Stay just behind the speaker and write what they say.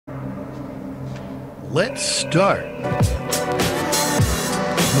let's start. I'm going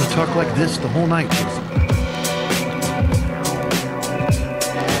to talk like this the whole night, Jason.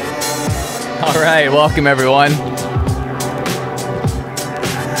 All right, welcome everyone.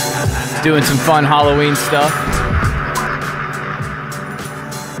 Doing some fun Halloween stuff.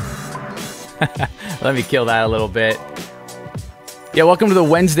 Let me kill that a little bit. Yeah, welcome to the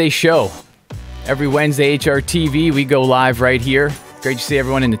Wednesday show. Every Wednesday, HRTV, we go live right here. Great to see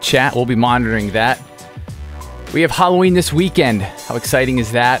everyone in the chat. We'll be monitoring that. We have Halloween this weekend. How exciting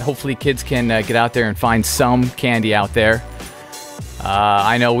is that? Hopefully kids can get out there and find some candy out there.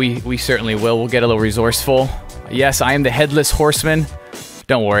 I know we certainly will. We'll get a little resourceful. Yes, I am the Headless Horseman.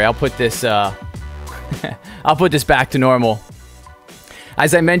 Don't worry, I'll put this I'll put this back to normal.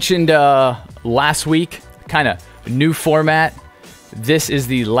 As I mentioned last week, kind of new format. This is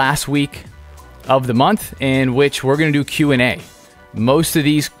the last week of the month in which we're going to do Q&A. Most of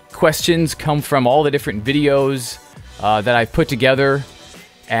these questions come from all the different videos that I've put together,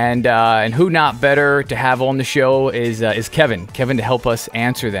 and who not better to have on the show is Kevin to help us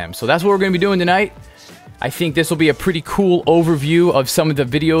answer them. So that's what we're going to be doing tonight. I think this will be a pretty cool overview of some of the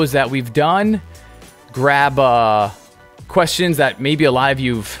videos that we've done. Grab questions that maybe a lot of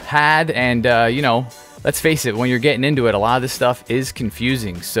you've had, and you know, let's face it, when you're getting into it, a lot of this stuff is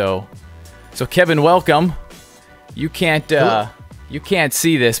confusing. So Kevin, welcome. You can't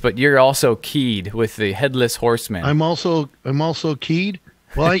see this, but you're also keyed with the Headless Horseman. I'm also keyed.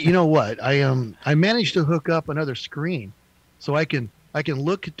 Well, you know what? I managed to hook up another screen, so I can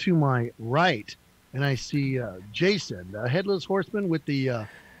look to my right, and I see Jason, the Headless Horseman, with the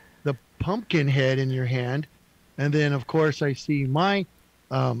pumpkin head in your hand, and then of course I see my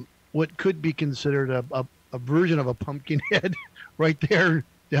what could be considered a version of a pumpkin head right there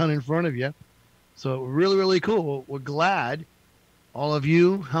down in front of you. So really, really cool. We're glad. All of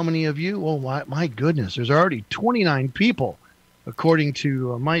you, how many of you? Oh, my goodness, there's already 29 people according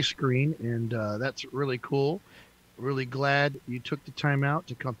to my screen, and that's really cool. Really glad you took the time out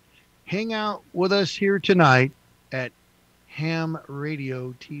to come hang out with us here tonight at Ham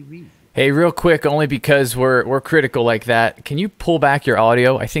Radio TV. Hey, real quick, only because we're critical like that, can you pull back your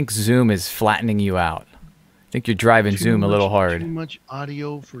audio? I think Zoom is flattening you out. I think you're driving Zoom a little hard. Too much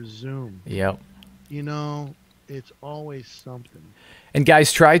audio for Zoom. Yep. You know, it's always something. And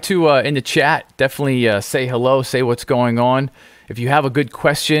guys, try to, in the chat, definitely say hello, say what's going on. If you have a good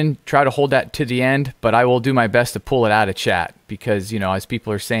question, try to hold that to the end, but I will do my best to pull it out of chat because, you know, as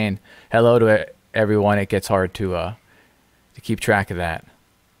people are saying hello to everyone, it gets hard to keep track of that.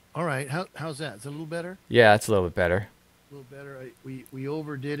 All right. How's that? Is it a little better? Yeah, it's a little bit better. A little better. We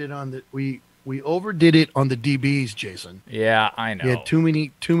overdid it on the we overdid it on the DBs, Jason. Yeah, I know. Yeah, too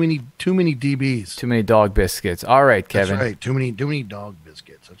many DBs. Too many dog biscuits. All right, Kevin. That's right. Too many dog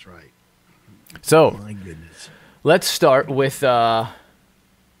biscuits. That's right. So, my goodness. Let's start with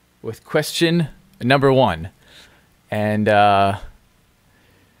question number 1, and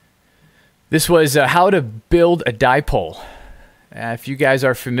this was how to build a dipole. If you guys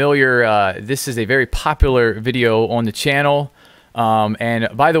are familiar, this is a very popular video on the channel. And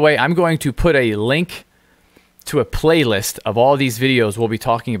by the way, I'm going to put a link to a playlist of all these videos we'll be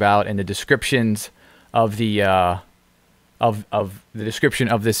talking about in the descriptions of the description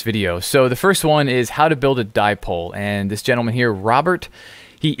of this video. So the first one is how to build a dipole, and this gentleman here, Robert,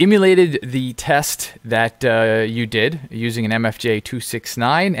 he emulated the test that you did using an MFJ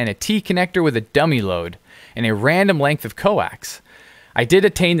 269 and a T connector with a dummy load and a random length of coax. I did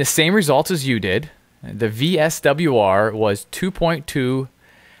attain the same results as you did. The VSWR was 2.2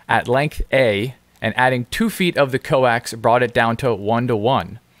 at length A, and adding 2 feet of the coax brought it down to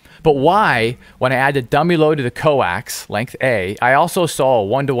 1:1. But why, when I add the dummy load to the coax, length A, I also saw a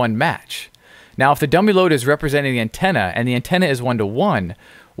 1:1 match? Now, if the dummy load is representing the antenna, and the antenna is 1:1,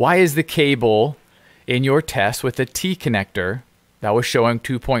 why is the cable in your test with the T connector that was showing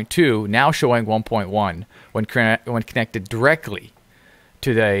 2.2 now showing 1.1 when connected directly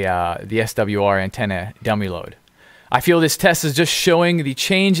to the SWR antenna dummy load? I feel this test is just showing the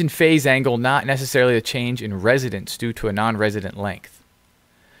change in phase angle, not necessarily the change in resonance due to a non-resident length.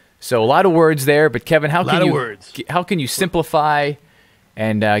 So a lot of words there, but Kevin, how can you simplify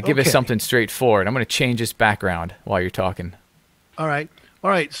and give us something straightforward? I'm going to change this background while you're talking. All right.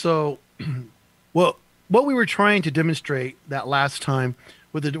 So, well, what we were trying to demonstrate that last time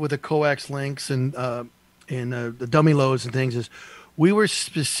with the coax links and the dummy loads and things is we were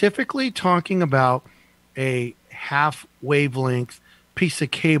specifically talking about a half wavelength piece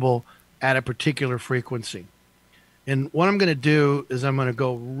of cable at a particular frequency. And what I'm going to do is I'm going to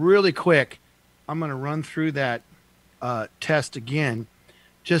go really quick. I'm going to run through that test again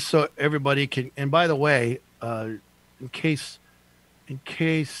just so everybody can. And by the way, in case,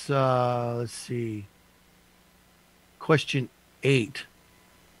 let's see, question 8.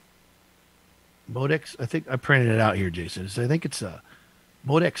 Modex. I think I printed it out here, Jason. I think it's a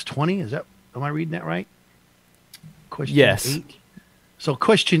Modex 20. Is that? Am I reading that right? Question Yes. 8. So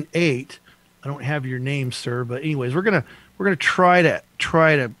question 8. I don't have your name, sir, but anyways, we're gonna try to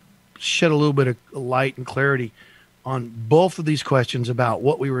shed a little bit of light and clarity on both of these questions about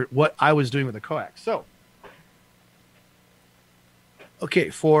what I was doing with the coax. So, okay,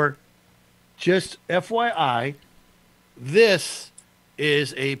 for just FYI, this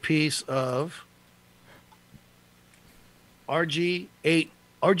is a piece of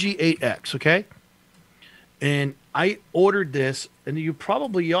RG8X, okay? And I ordered this, and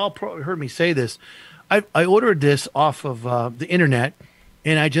y'all probably heard me say this. I ordered this off of the internet,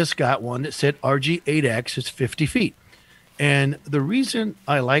 and I just got one that said RG8X is 50 feet. And the reason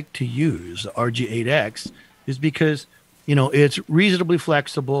I like to use the RG8X is because, it's reasonably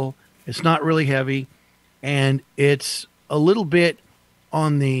flexible, it's not really heavy, and it's a little bit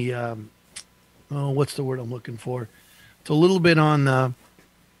on the, what's the word I'm looking for? It's a little bit on the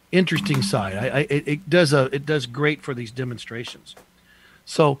interesting side. It does great for these demonstrations.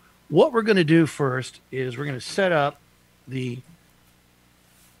 So what we're going to do first is we're going to set up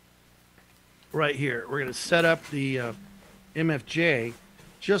right here. We're going to set up the MFJ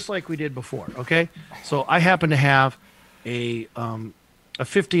just like we did before. Okay. So I happen to have a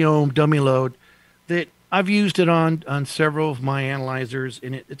 50 ohm dummy load that I've used it on several of my analyzers,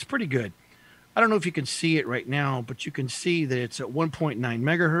 and it's pretty good. I don't know if you can see it right now, but you can see that it's at 1.9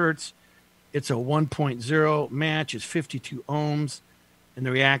 megahertz. It's a 1.0 match. It's 52 ohms, and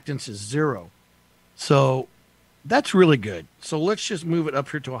the reactance is 0. So that's really good. So let's just move it up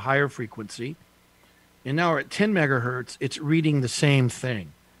here to a higher frequency. And now we're at 10 megahertz. It's reading the same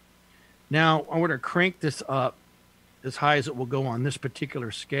thing. Now I'm going to crank this up as high as it will go on this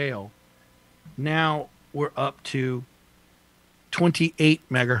particular scale. Now we're up to 28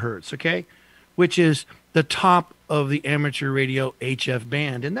 megahertz, okay? Which is the top of the amateur radio HF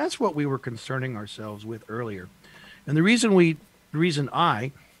band. And that's what we were concerning ourselves with earlier. And the reason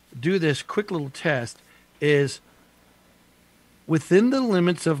I do this quick little test is within the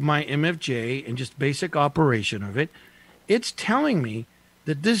limits of my MFJ and just basic operation of it, it's telling me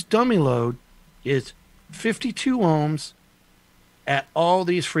that this dummy load is 52 ohms at all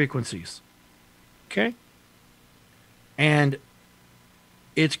these frequencies. Okay? And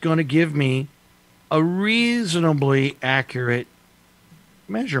it's going to give me a reasonably accurate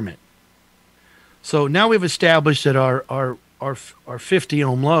measurement. So now we've established that our 50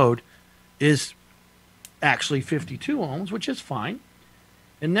 ohm load is actually 52 ohms, which is fine.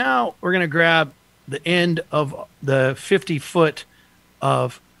 And now we're going to grab the end of the 50 foot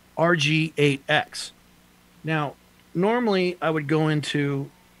of RG8X. Now, normally I would go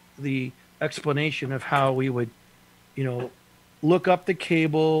into the explanation of how we would, look up the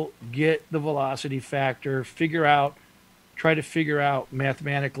cable, get the velocity factor, try to figure out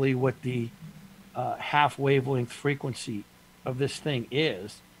mathematically what the half wavelength frequency of this thing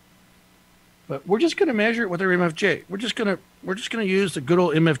is. But we're just going to measure it with our MFJ. We're just going to use the good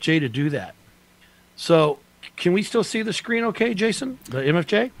old MFJ to do that. So, can we still see the screen okay, Jason? The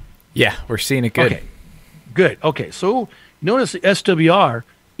MFJ? Yeah, we're seeing it good. Okay. Good. Okay. So, notice the SWR,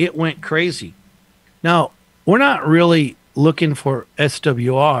 it went crazy. Now, we're not really looking for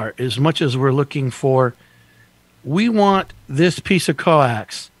SWR as much as we're looking for, we want this piece of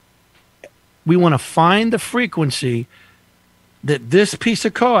coax, we want to find the frequency that this piece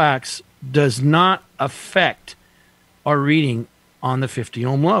of coax does not affect our reading on the 50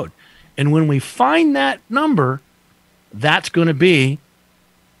 ohm load. And when we find that number, that's going to be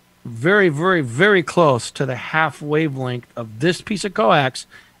very, very, very close to the half wavelength of this piece of coax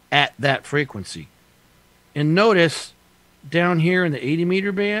at that frequency. And notice down here in the 80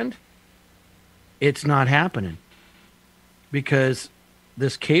 meter band, it's not happening because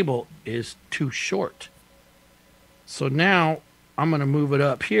this cable is too short. So now I'm going to move it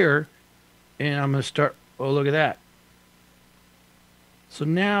up here and I'm going to start. Oh, look at that. So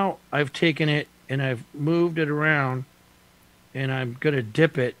now I've taken it and I've moved it around and I'm going to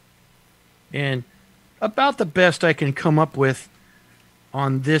dip it, and about the best I can come up with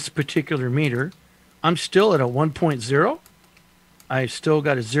on this particular meter. I'm still at a 1.0. I've still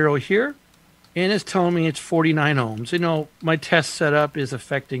got a 0 here, and it's telling me it's 49 ohms. My test setup is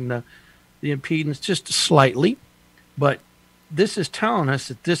affecting the impedance just slightly, but this is telling us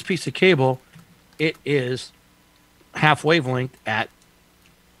that this piece of cable, it is half wavelength at,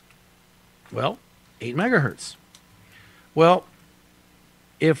 8 megahertz. Well,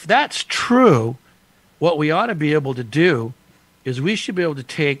 if that's true, what we ought to be able to do is we should be able to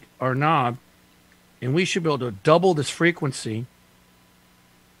take our knob and we should be able to double this frequency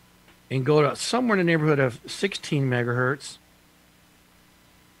and go to somewhere in the neighborhood of 16 megahertz.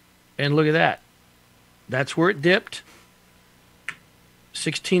 And look at that. That's where it dipped.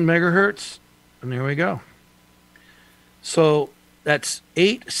 16 megahertz. And there we go. So that's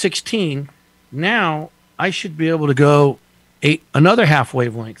 816. Now I should be able to go another half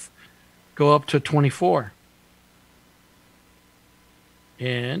wavelength. Go up to 24.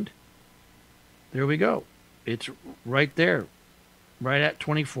 And there we go. It's right there. Right at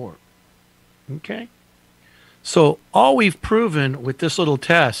 24. Okay. So all we've proven with this little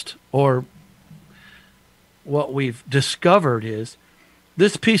test, or what we've discovered, is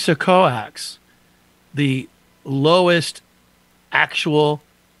this piece of coax, the lowest actual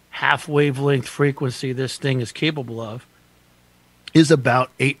half wavelength frequency this thing is capable of, is about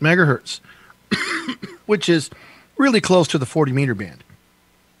 8 megahertz, which is really close to the 40 meter band.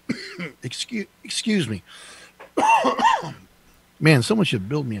 Excuse me. Man, someone should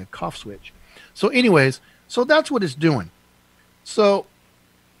build me a cough switch. So anyways, so that's what it's doing. So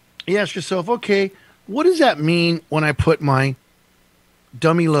you ask yourself, okay, what does that mean when I put my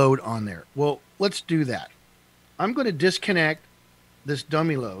dummy load on there? Well, let's do that. I'm going to disconnect this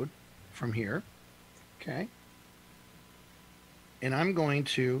dummy load from here. Okay. And I'm going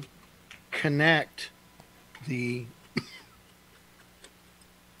to connect the...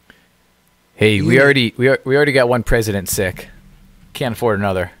 Hey, we already got one president sick. Can't afford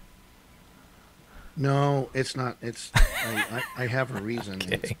another. No, it's not. It's I have a reason.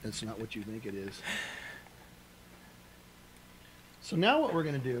 Okay. It's not what you think it is. So now what we're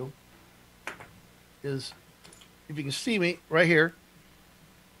going to do is, if you can see me right here,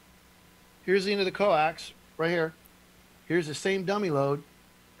 here's the end of the coax right here. Here's the same dummy load,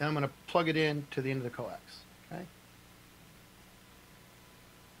 and I'm going to plug it in to the end of the coax. Okay.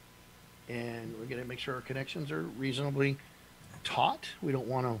 And we're going to make sure our connections are reasonably taut. We don't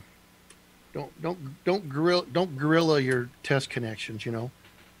want to don't gorilla your test connections, you know.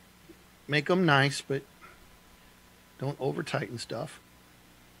 Make them nice, but don't over tighten stuff.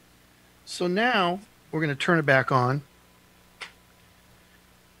 So now we're going to turn it back on.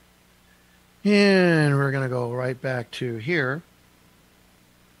 And we're going to go right back to here.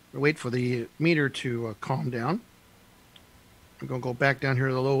 Wait for the meter to calm down. I'm going to go back down here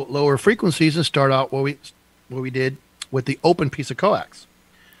to the lower frequencies and start out what we did with the open piece of coax.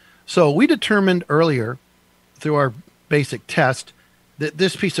 So we determined earlier through our basic test that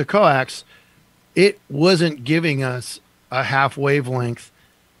this piece of coax, it wasn't giving us a half wavelength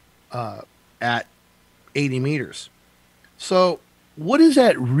at 80 meters. So what does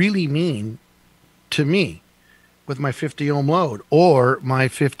that really mean to me with my 50 ohm load or my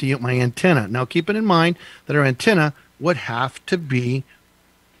antenna? Now keep it in mind that our antenna would have to be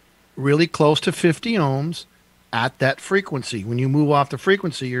really close to 50 ohms at that frequency. When you move off the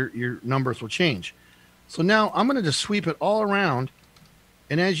frequency, your numbers will change. So now I'm going to just sweep it all around.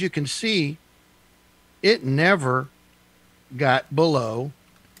 And as you can see, it never got below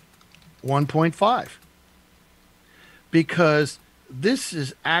 1.5 because this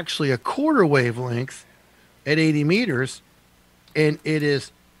is actually a quarter wavelength at 80 meters, and it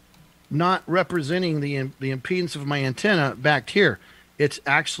is not representing the impedance of my antenna back here. It's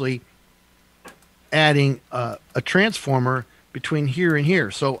actually adding a transformer between here and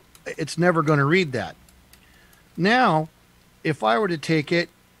here. So it's never going to read that. Now, if I were to take it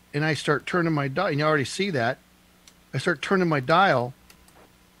and I start turning my dial, and you already see that, I start turning my dial,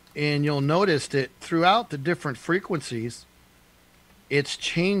 and you'll notice that throughout the different frequencies, it's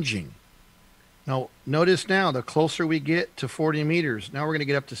changing. Now, notice now, the closer we get to 40 meters, now we're going to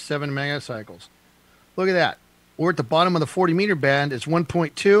get up to 7 megacycles. Look at that. We're at the bottom of the 40 meter band. It's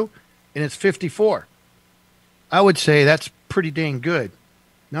 1.2 and it's 54. I would say that's pretty dang good.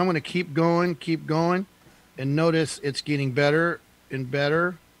 Now I'm going to keep going, and notice it's getting better and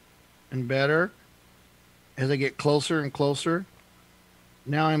better and better as I get closer and closer.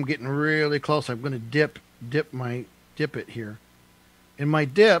 Now I'm getting really close. I'm going to dip it here. And my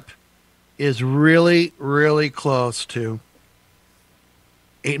dip is really, really close to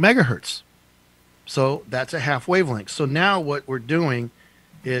 8 megahertz. So that's a half wavelength. So now what we're doing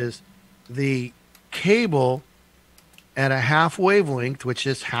is the cable at a half wavelength, which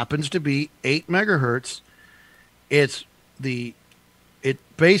just happens to be 8 megahertz, it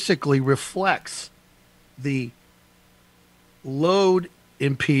basically reflects the load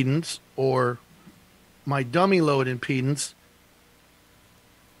impedance, or my dummy load impedance,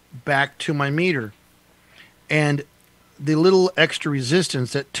 back to my meter. And the little extra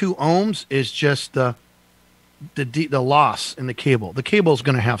resistance, that 2 ohms, is just the loss in the cable. The cable is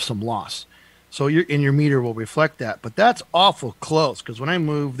going to have some loss. So your meter will reflect that. But that's awful close, because when I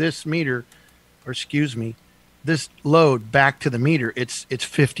move this meter, or excuse me, this load back to the meter, it's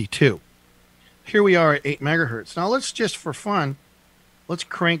 52. Here we are at 8 megahertz. Now let's just, for fun, let's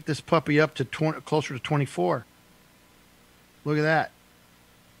crank this puppy up to closer to 24. Look at that.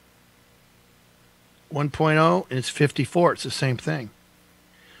 1.0, and it's 54. It's the same thing.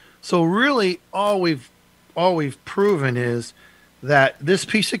 So really all we've proven is that this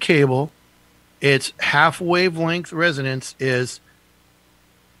piece of cable, its half wavelength resonance is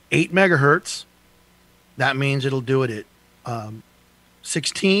 8 megahertz. That means it'll do it at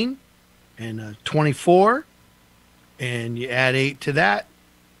 16 and 24, and you add 8 to that,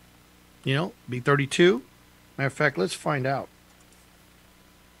 be 32. Matter of fact, let's find out.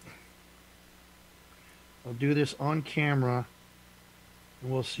 I'll do this on camera,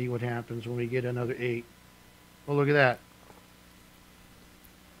 and we'll see what happens when we get another 8. Oh, look at that.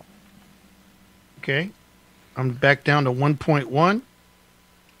 Okay, I'm back down to 1.1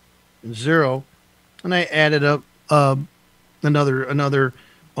 and 0, and I added up another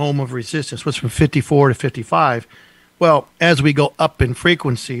ohm of resistance, which from 54 to 55. Well, as we go up in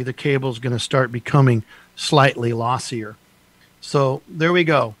frequency, the cable is going to start becoming slightly lossier. So there we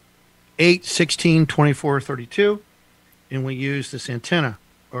go. 8, 16, 24, 32, and we use this antenna,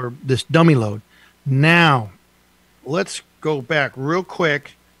 or this dummy load. Now, let's go back real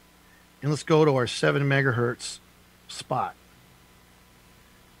quick, and let's go to our 7 megahertz spot.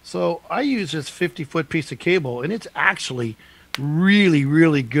 So I use this 50-foot piece of cable, and it's actually really,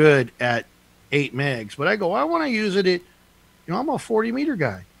 really good at 8 megs. But I want to use it at, I'm a 40-meter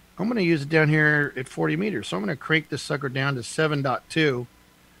guy. I'm going to use it down here at 40 meters. So I'm going to crank this sucker down to 7.2,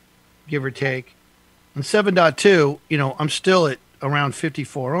 give or take. And 7.2, I'm still at around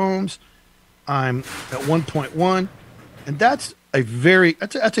 54 ohms. I'm at 1.1, and that's a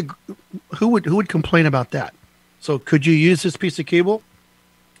who would complain about that? So could you use this piece of cable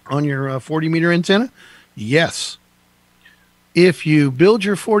on your 40-meter antenna? Yes. If you build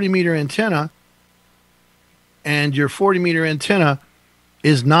your 40-meter antenna and your 40-meter antenna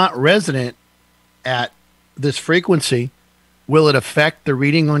is not resonant at this frequency, will it affect the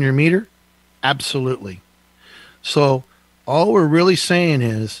reading on your meter? Absolutely. So all we're really saying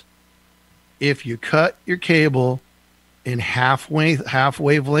is, if you cut your cable in half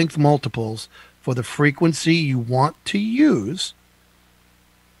wavelength multiples for the frequency you want to use,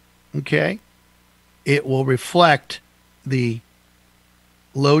 okay, it will reflect the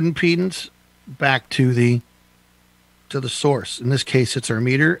load impedance back to the source. In this case, it's our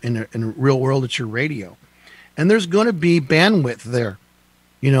meter. In the real world, it's your radio. And there's going to be bandwidth there,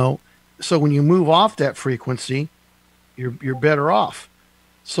 so when you move off that frequency, you're better off.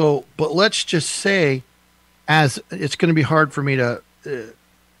 So, but let's just say, as it's going to be hard for me to,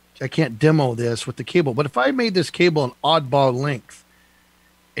 I can't demo this with the cable, but if I made this cable an oddball length,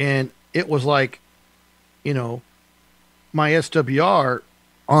 and it was like, my SWR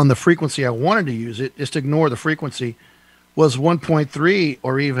on the frequency I wanted to use it, just ignore the frequency, was 1.3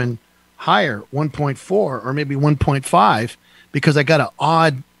 or even higher, 1.4 or maybe 1.5, because I got an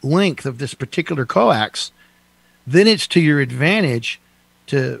odd length of this particular coax, then it's to your advantage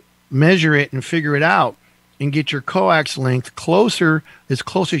to measure it and figure it out and get your coax length as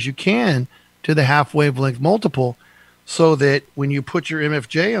close as you can to the half wavelength multiple, so that when you put your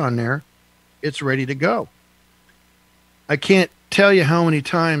MFJ on there, it's ready to go. I can't tell you how many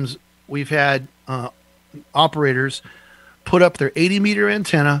times we've had operators put up their 80-meter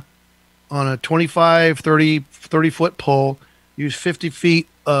antenna on a 25, 30-foot pole, use 50 feet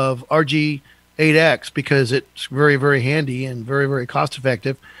of RG8X because it's very, very handy and very, very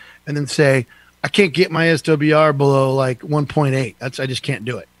cost-effective, and then say, I can't get my SWR below like 1.8. I just can't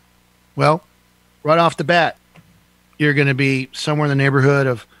do it. Well, right off the bat, you're going to be somewhere in the neighborhood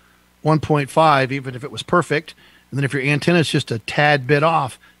of 1.5, even if it was perfect. And then if your antenna is just a tad bit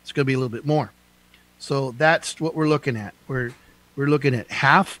off, it's going to be a little bit more. So that's what we're looking at. We're looking at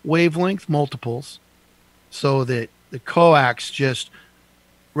half wavelength multiples, so that the coax just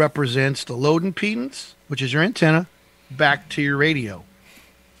represents the load impedance, which is your antenna, back to your radio,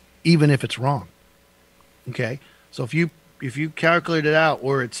 even if it's wrong. Okay, so if you calculate it out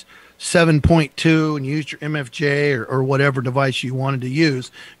where it's 7.2 and you used your MFJ or whatever device you wanted to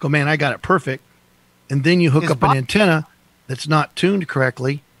use, go, man, I got it perfect. And then you hook up an antenna that's not tuned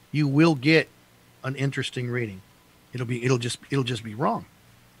correctly, you will get an interesting reading. It'll just be wrong.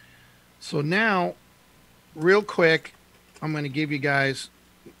 So now, real quick, I'm going to give you guys,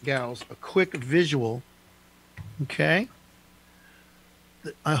 gals, a quick visual Okay.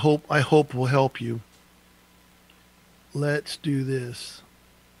 I hope will help you. Let's do this.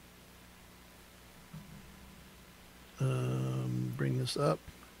 Bring this up.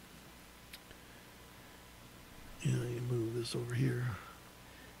 Yeah, you move this over here.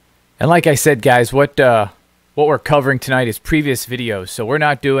 And like I said, guys, what we're covering tonight is previous videos, so we're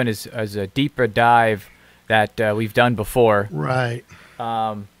not doing as a deeper dive that we've done before. Right.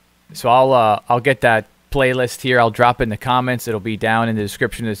 So I'll get that playlist here. I'll drop it in the comments. It'll be down in the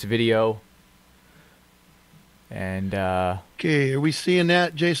description of this video. And okay, are we seeing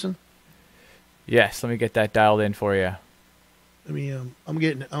that, Jason? Yes. Let me get that dialed in for you. Let me.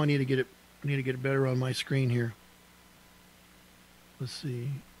 I need to get it better on my screen here. Let's see.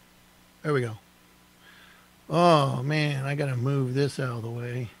 There we go. Oh man, I gotta move this out of the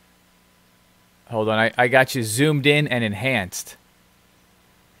way. Hold on, I got you zoomed in and enhanced.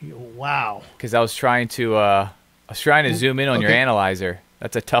 Wow. Because I was trying to zoom in on your analyzer.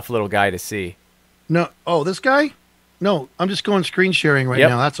 That's a tough little guy to see. No. Oh, this guy? No, I'm just going screen sharing right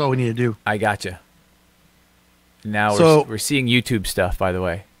now. That's all we need to do. I gotcha. Now we're seeing YouTube stuff, by the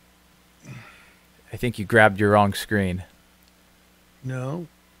way. I think you grabbed your wrong screen. No,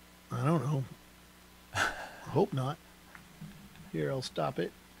 I don't know. I hope not. Here, I'll stop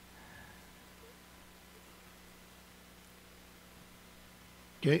it.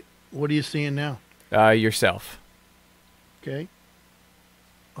 Okay, what are you seeing now? Yourself. Okay.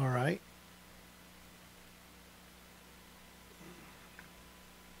 All right.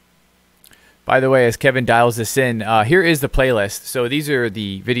 By the way, as Kevin dials this in, here is the playlist. So these are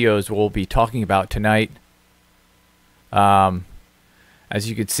the videos we'll be talking about tonight. As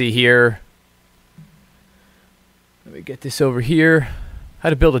you can see here, let me get this over here. How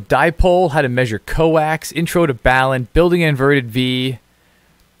to build a dipole, how to measure coax, intro to balun, building an inverted V,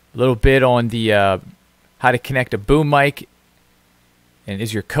 a little bit on the how to connect a boom mic, and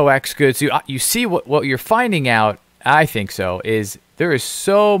is your coax good? So you see what you're finding out, I think so, is there is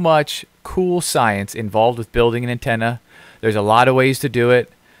so much cool science involved with building an antenna. There's a lot of ways to do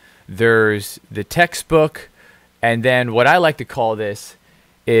it. There's the textbook, and then what I like to call this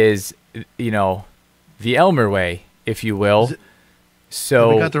is, you know, the Elmer way, if you will. So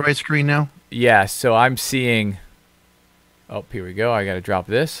have we got the right screen now? Yeah, so I'm seeing, oh, here we go. I got to drop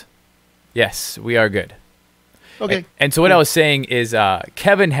this. Yes, we are good. Okay. And so what I was saying is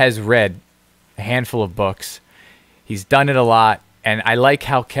Kevin has read a handful of books. He's done it a lot, and I like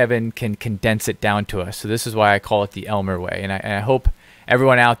how Kevin can condense it down to us. So this is why I call it the Elmer way, and I hope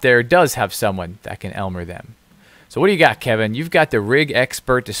everyone out there does have someone that can Elmer them. So what do you got, Kevin? You've got the Rig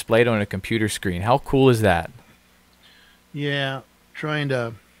Expert displayed on a computer screen. How cool is that? Yeah, trying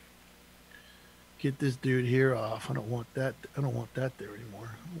to get this dude here off. I don't want that. I don't want that there anymore.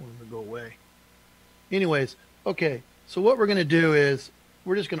 I want him to go away. Anyways, okay. So what we're going to do is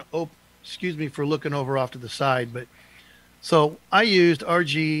we're just going to excuse me for looking over off to the side, but so I used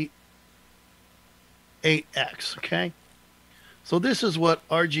RG8X, okay? So this is what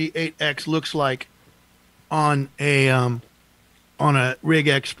RG8X looks like on a Rig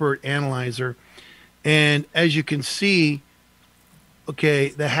Expert analyzer. And as you can see, okay,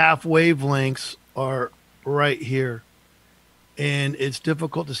 the half wavelengths are right here. And it's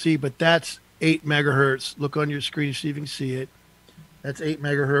difficult to see, but that's 8 megahertz. Look on your screen, see if you can see it. That's 8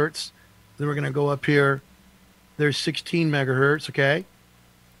 megahertz. Then we're going to go up here. There's 16 megahertz, okay?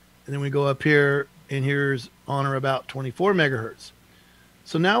 And then we go up here, and here's on or about 24 megahertz.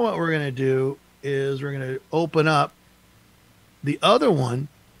 So now what we're going to do is we're going to open up the other one,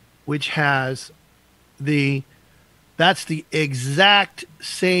 which has that's the exact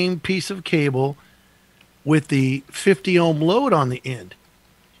same piece of cable with the 50 ohm load on the end.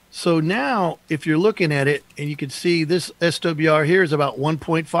 So now if you're looking at it, and you can see this SWR here is about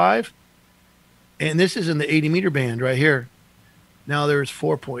 1.5, and this is in the 80 meter band right here. Now there's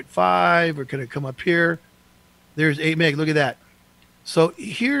 4.5. We're going to come up here. There's 8 meg. Look at that. So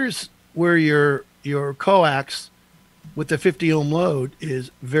here's where your coax with the 50 ohm load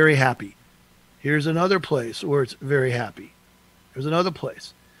is very happy. Here's another place where it's very happy. There's another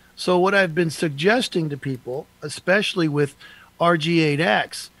place. So what I've been suggesting to people, especially with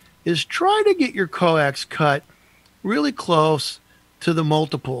RG8X, is try to get your coax cut really close to the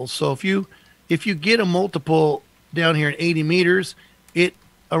multiples. So if you get a multiple down here in 80 meters, it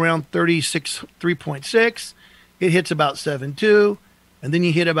around 3.6, it hits about 7.2, and then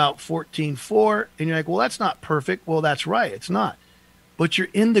you hit about 14.4, and you're like, well, that's not perfect. Well, that's right, it's not. But you're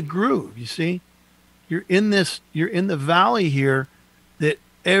in the groove, you see? You're in the valley here that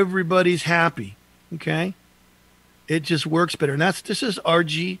everybody's happy, okay? It just works better. And this is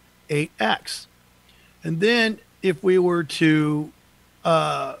RG8X. And then if we were to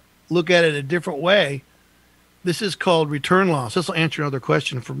look at it a different way, this is called return loss. This will answer another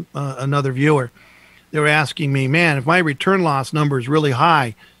question from another viewer. They were asking me, man, if my return loss number is really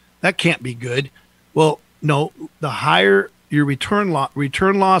high, that can't be good. Well, no, the higher your return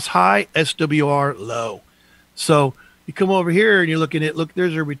loss high, SWR low. So you come over here and you're looking at, look,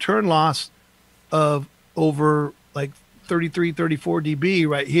 there's a return loss of over like 33, 34 dB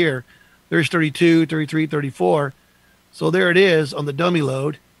right here. There's 32, 33, 34. So there it is on the dummy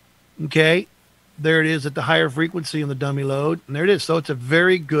load. Okay. There it is at the higher frequency on the dummy load. And there it is. So it's a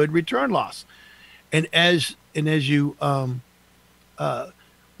very good return loss. And as you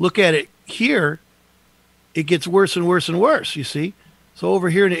look at it here, it gets worse and worse and worse, you see. So over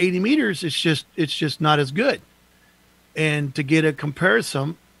here in the 80 meters, it's just not as good. And to get a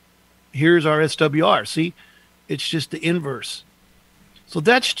comparison, here's our SWR. See, it's just the inverse. So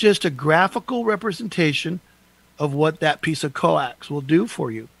that's just a graphical representation of what that piece of coax will do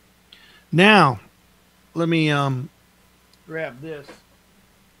for you. Now, let me grab this.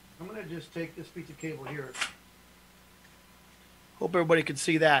 I'm going to just take this piece of cable here. Hope everybody can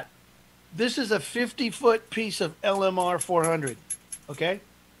see that. This is a 50-foot piece of LMR 400, okay?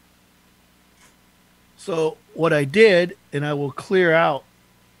 So what I did, and I will clear out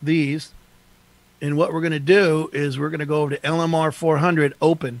these, and what we're going to do is we're going to go over to LMR 400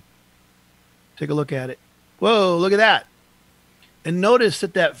 open. Take a look at it. Whoa, look at that. And notice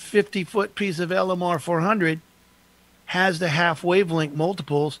that that 50-foot piece of LMR 400 has the half wavelength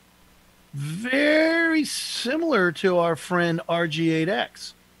multiples very similar to our friend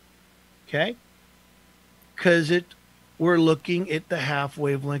RG8X. Okay? Because we're looking at the half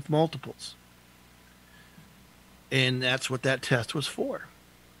wavelength multiples. And that's what that test was for.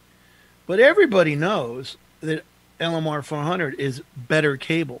 But everybody knows that LMR 400 is better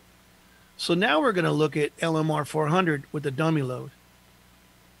cable. So now we're going to look at LMR 400 with the dummy load.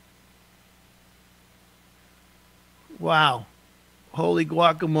 Wow. Holy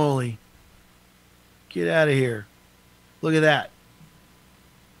guacamole. Get out of here. Look at that.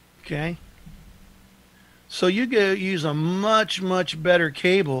 Okay. So you go use a much, much better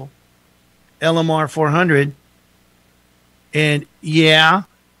cable, LMR 400. And yeah,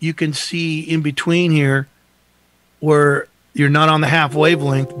 you can see in between here where you're not on the half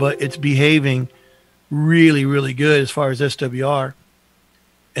wavelength, but it's behaving really, really good as far as SWR.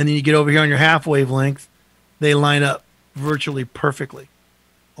 And then you get over here on your half wavelength, they line up virtually perfectly,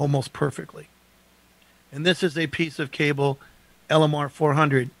 almost perfectly. And this is a piece of cable, LMR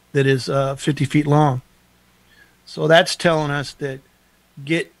 400, that is 50 feet long. So that's telling us that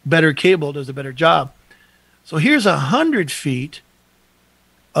get better cable does a better job. So here's 100 feet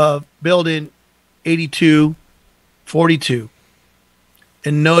of built-in 82, 42.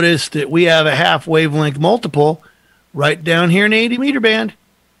 And notice that we have a half wavelength multiple right down here in the 80 meter band.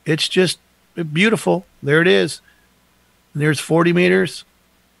 It's just beautiful. There it is. And there's 40 meters.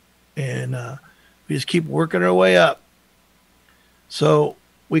 And we just keep working our way up. So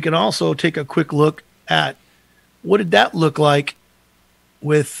we can also take a quick look at what did that look like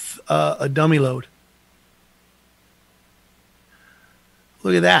with a dummy load.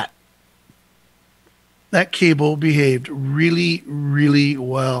 Look at that. That cable behaved really, really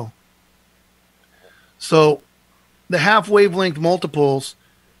well. So the half wavelength multiples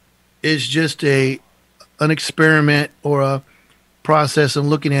is just an experiment or a process and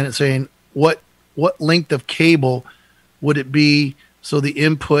looking at it saying what length of cable would it be so the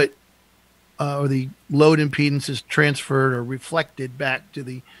input or the load impedance is transferred or reflected back to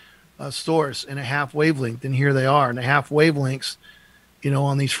the source in a half wavelength. And here they are. And the half wavelengths,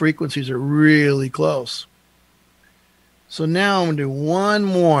 on these frequencies are really close. So now I'm going to do one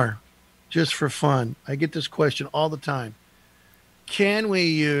more just for fun. I get this question all the time. Can we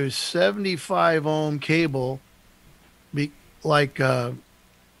use 75 ohm cable like, you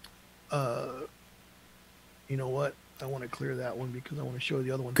know what? I want to clear that one because I want to show you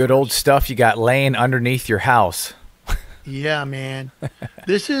the other one. Good old stuff you got laying underneath your house. Yeah, man.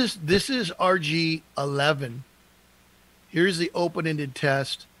 This is RG11. Here's the open-ended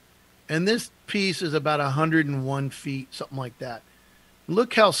test. And this piece is about 101 feet, something like that.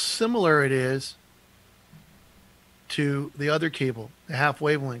 Look how similar it is to the other cable, the half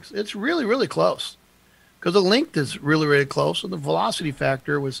wavelengths. It's really, really close because the length is really, really close. And the velocity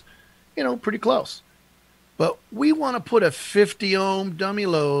factor was, pretty close. But we want to put a 50 ohm dummy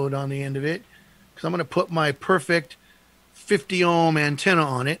load on the end of it because I'm going to put my perfect 50 ohm antenna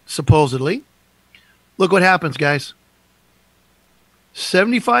on it, supposedly. Look what happens, guys.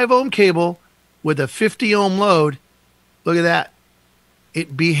 75 ohm cable with a 50 ohm load. Look at that.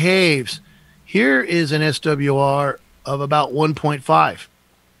 It behaves. Here is an SWR of about 1.5.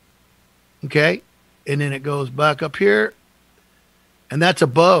 Okay. And then it goes back up here, and that's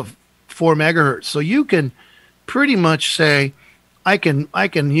above 4 megahertz. So you can pretty much say, I can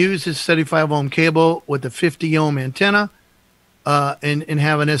use this 75 ohm cable with a 50 ohm antenna and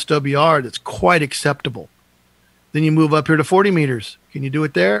have an SWR that's quite acceptable. Then you move up here to 40 meters. Can you do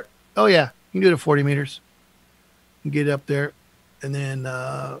it there? Oh yeah, you can do it at 40 meters. You can get up there, and then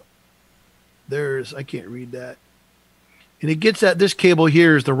I can't read that. And it gets at this cable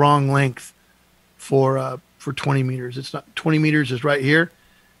here is the wrong length for 20 meters. It's not 20 meters is right here.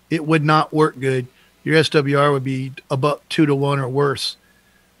 It would not work good. Your SWR would be about 2 to 1 or worse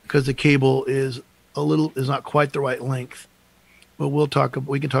because the cable is not quite the right length. But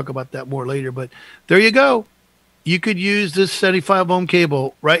we can talk about that more later. But there you go. You could use this 75 ohm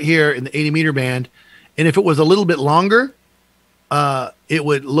cable right here in the 80 meter band. And if it was a little bit longer, it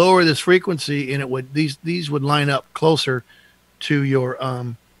would lower this frequency, and it would these would line up closer to your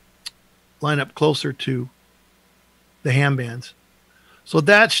the ham bands. So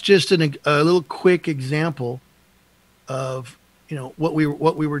that's just a little quick example of what we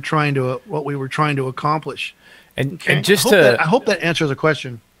were trying to accomplish. And okay? just I hope that answers the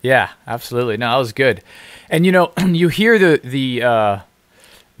question. Yeah, absolutely. No, that was good. And you hear the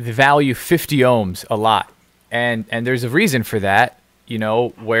value 50 ohms a lot, and there's a reason for that.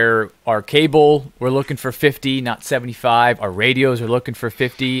 Where our cable, we're looking for 50, not 75. Our radios are looking for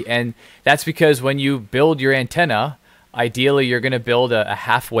 50. And that's because when you build your antenna, ideally you're going to build a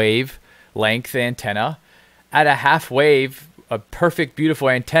half wave length antenna. At a half wave, a perfect, beautiful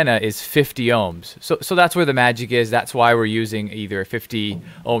antenna is 50 ohms. So that's where the magic is. That's why we're using either a 50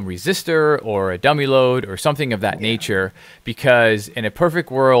 ohm resistor or a dummy load or something of that nature, because in a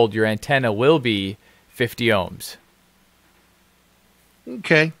perfect world, your antenna will be 50 ohms.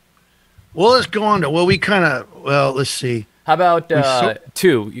 Okay. Well, let's go on to, let's see. How about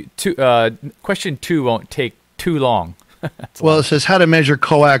question 2 won't take too long. It says how to measure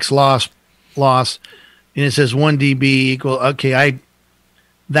coax loss, and it says 1 dB equal. Okay, I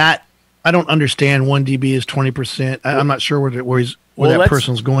don't understand. 1 dB is 20%. I'm not sure where that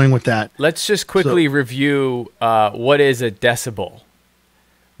person's going with that. Let's just quickly review what is a decibel.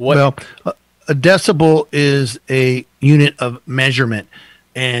 A decibel is a unit of measurement,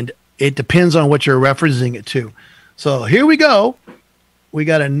 and it depends on what you're referencing it to. So here we go. We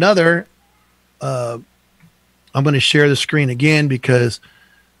got another. I'm going to share the screen again because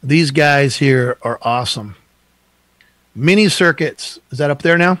these guys here are awesome. Mini circuits. Is that up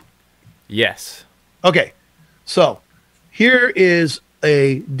there now? Yes. Okay. So here is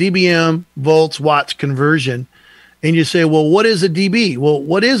a dBm volts watts conversion. And you say, well, what is a dB? Well,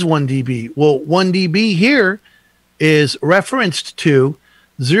 what is 1 dB? Well, 1 dB here is referenced to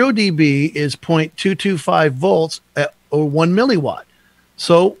 0 dB is 0.225 volts or 1 milliwatt.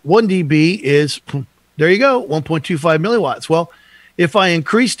 So 1 dB is, there you go, 1.25 milliwatts. Well, if I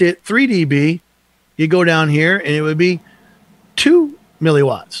increased it 3 dB, you go down here and it would be 2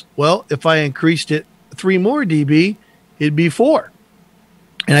 milliwatts. Well, if I increased it 3 more dB, it'd be 4.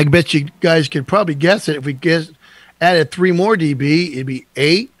 And I bet you guys could probably guess it. If we added 3 more dB, it'd be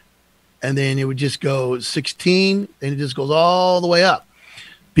 8, and then it would just go 16, and it just goes all the way up,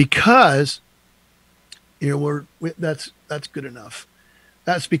 because that's good enough.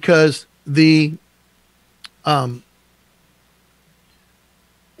 That's because the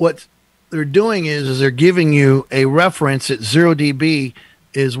what they're doing is they're giving you a reference at 0 dB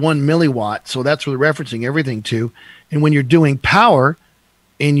is 1 milliwatt, so that's what they're referencing everything to. And when you're doing power,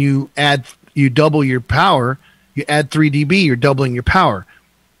 and you double your power. You add 3 dB, you're doubling your power.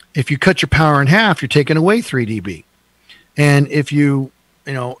 If you cut your power in half, you're taking away 3 dB. And if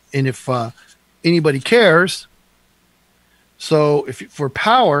if anybody cares, so for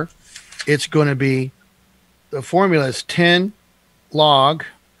power, it's going to be, the formula is 10 log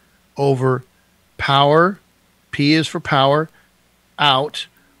over power, P is for power, out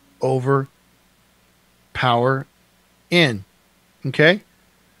over power in. Okay?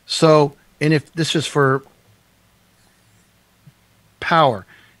 So, and if this is for power,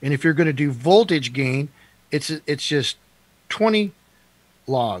 and if you're going to do voltage gain, it's just 20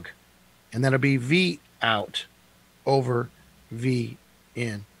 log, and that'll be V out over V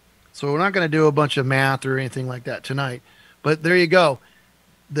in. So we're not going to do a bunch of math or anything like that tonight, but there you go.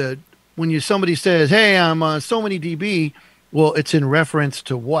 When somebody says, hey, I'm on so many dB, well, it's in reference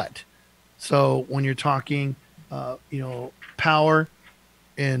to what? So when you're talking power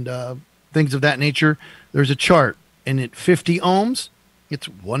and things of that nature, there's a chart, and at 50 ohms, it's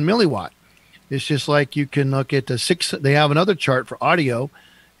 1 milliwatt. It's just like you can look at they have another chart for audio.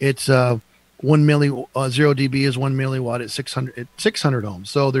 It's 1 0 dB is 1 milliwatt at 600 ohms.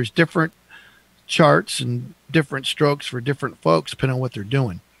 So there's different charts and different strokes for different folks depending on what they're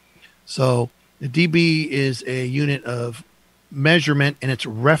doing. So the dB is a unit of measurement, and it's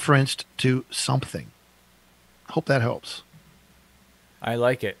referenced to something. Hope that helps. I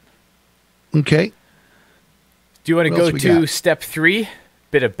like it. Okay. Do you want to go to step 3,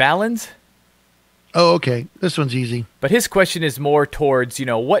 bit of balance? Oh, okay. This one's easy. But his question is more towards,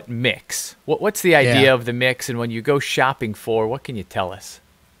 what mix? What's the idea of the mix? And when you go shopping for, what can you tell us?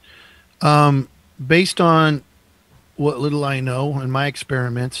 Based on what little I know in my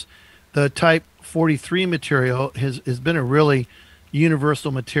experiments, the Type 43 material has been a really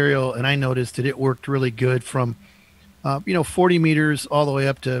universal material, and I noticed that it worked really good from 40 meters all the way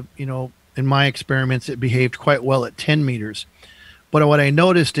up to, in my experiments, it behaved quite well at 10 meters. But what I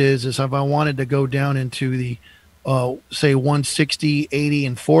noticed is if I wanted to go down into the, say 160, 80,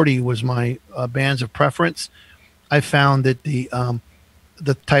 and 40 was my bands of preference, I found that the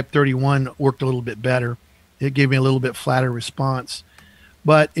Type 31 worked a little bit better. It gave me a little bit flatter response.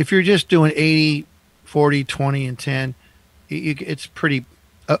 But if you're just doing 80, 40, 20, and 10, it's pretty,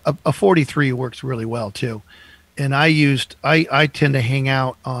 a 43 works really well too. And I tend to hang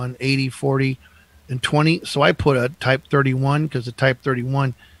out on 80, 40, and 20. So I put a Type 31 because the Type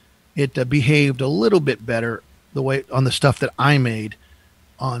 31, it behaved a little bit better the way on the stuff that I made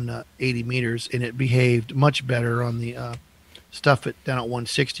on 80 meters, and it behaved much better on the stuff down at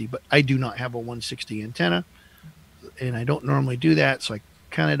 160. But I do not have a 160 antenna, and I don't normally do that, so I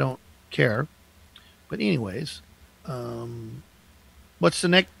kind of don't care. But anyways, what's the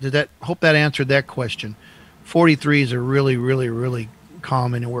next? Hope that answered that question. 43s are really, really, really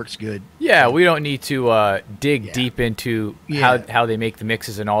common and works good. Yeah, we don't need to dig deep into how they make the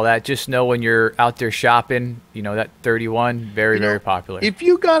mixes and all that. Just know when you're out there shopping, that 31, very popular. If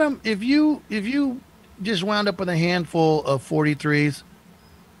you got them, if you just wound up with a handful of 43s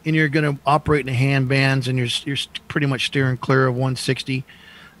and you're going to operate in the hand bands and you're pretty much steering clear of 160,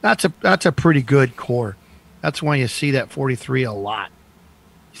 that's a pretty good core. That's why you see that 43 a lot.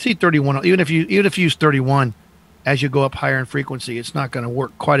 You see 31, even if you use 31 as you go up higher in frequency, it's not going to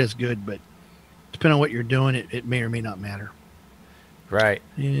work quite as good, but depending on what you're doing, it may or may not matter. Right.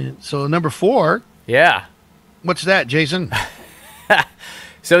 And so number 4. Yeah. What's that, Jason?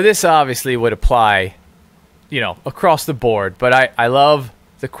 So this obviously would apply, across the board, but I love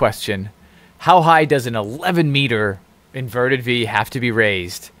the question. How high does an 11 meter inverted V have to be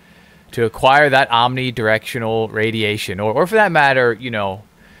raised to acquire that omnidirectional radiation? Or for that matter,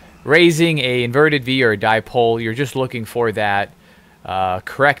 raising a inverted V or a dipole, you're just looking for that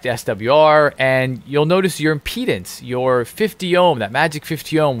correct SWR, and you'll notice your impedance, your 50 ohm, that magic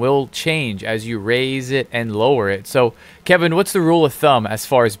 50 ohm will change as you raise it and lower it. So Kevin, what's the rule of thumb as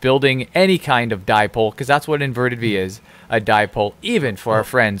far as building any kind of dipole? Because that's what inverted V is, a dipole, even for our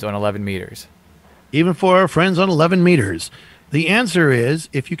friends on 11 meters. Even for our friends on 11 meters. The answer is,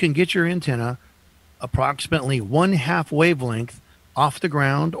 if you can get your antenna approximately 1/2 wavelength off the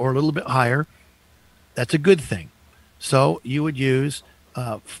ground or a little bit higher, that's a good thing. So you would use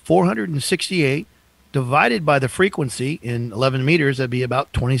 468 divided by the frequency in 11 meters, that'd be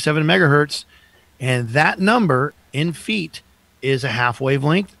about 27 megahertz. And that number in feet is a 1/2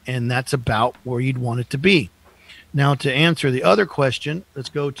 wavelength, and that's about where you'd want it to be. Now, to answer the other question, let's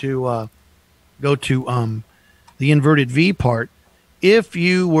go to the inverted V part. If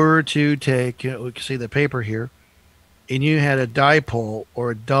you were to take, we can see the paper here, and you had a dipole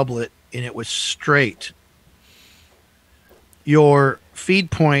or a doublet and it was straight, your feed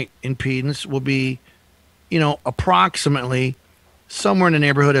point impedance will be, approximately somewhere in the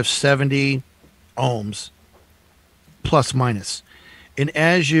neighborhood of 70 ohms, plus minus. And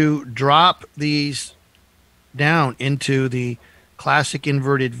as you drop these down into the classic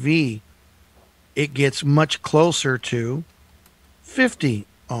inverted V, it gets much closer to 50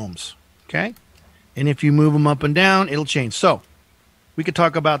 ohms. Okay. And if you move them up and down, it'll change. So we could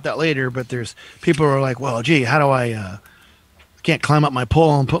talk about that later, but there's people who are like, well, gee, how do I can't climb up my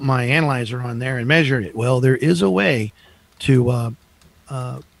pole and put my analyzer on there and measure it. Well, there is a way to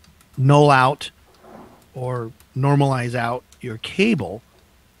null out or normalize out your cable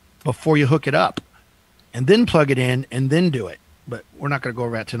before you hook it up, and then plug it in and then do it. But we're not going to go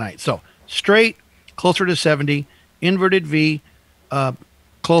over that tonight. So straight, closer to 70, inverted V,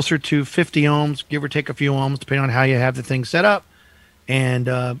 closer to 50 ohms, give or take a few ohms, depending on how you have the thing set up. And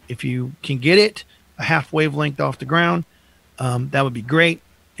if you can get it a 1/2 wavelength off the ground, that would be great.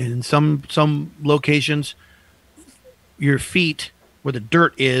 In some locations, your feet, where the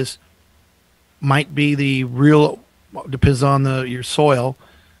dirt is, might be the real, depends on your soil,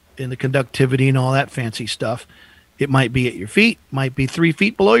 and the conductivity and all that fancy stuff. It might be at your feet, might be 3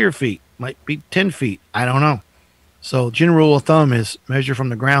 feet below your feet, might be 10 feet. I don't know. So general rule of thumb is measure from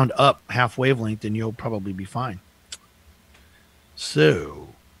the ground up half wavelength and you'll probably be fine. So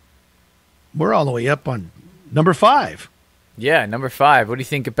we're all the way up on number 5. Yeah, number 5. What do you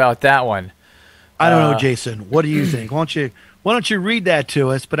think about that one? I don't know, Jason. What do you think? Why don't you read that to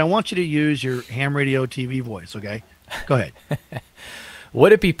us? But I want you to use your ham radio TV voice, okay? Go ahead.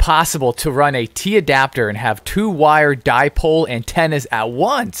 Would it be possible to run a T adapter and have 2-wire dipole antennas at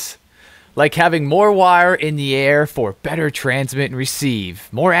once? Like having more wire in the air for better transmit and receive,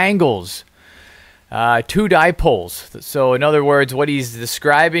 more angles, 2 dipoles. So in other words, what he's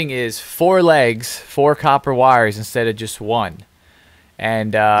describing is 4 legs, 4 copper wires instead of just 1.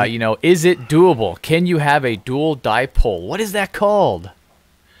 And, you know, is it doable? Can you have a dual dipole? What is that called?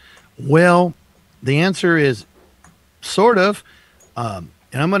 Well, the answer is sort of. And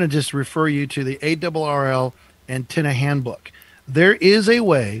I'm going to just refer you to the ARRL antenna handbook. There is a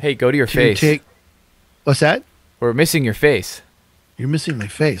way. Hey, go to your face. What's that? We're missing your face. You're missing my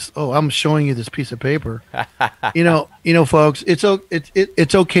face. Oh, I'm showing you this piece of paper. you know, folks, it's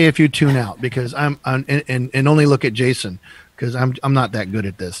okay if you tune out because I'm and only look at Jason because I'm not that good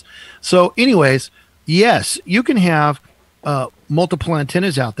at this. So, anyways, yes, you can have multiple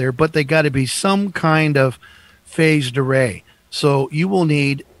antennas out there, but they got to be some kind of phased array. So you will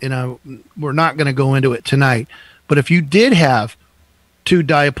need, we're not going to go into it tonight, but if you did have 2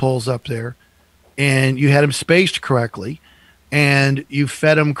 dipoles up there and you had them spaced correctly and you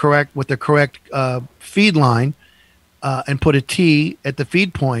fed them correct with the correct feed line and put a T at the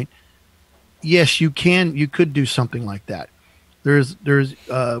feed point, yes, you could do something like that. There's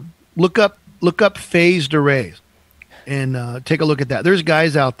look up phased arrays and take a look at that. There's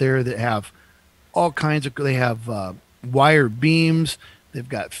guys out there that have all kinds of, they have wire beams, they've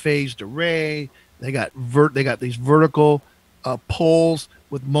got phased array, they got these vertical poles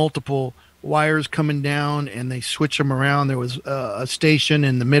with multiple wires coming down and they switch them around. There was a station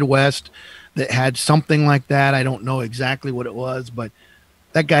in the Midwest that had something like that. I don't know exactly what it was, but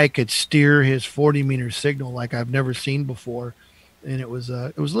that guy could steer his 40-meter signal like I've never seen before, and it was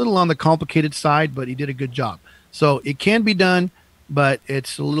a little on the complicated side, but he did a good job. So it can be done, but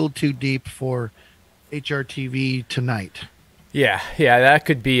it's a little too deep for HRTV tonight. Yeah, that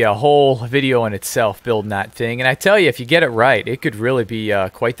could be a whole video in itself, building that thing. And I tell you, if you get it right, it could really be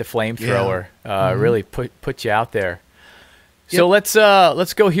quite the flamethrower. Yeah. Really put you out there. So let's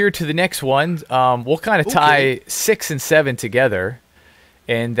go here to the next one. We'll kind of tie 6 and 7 together,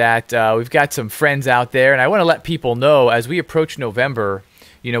 and that we've got some friends out there. And I want to let people know as we approach November.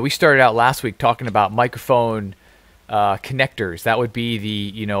 You know, we started out last week talking about microphone connectors. That would be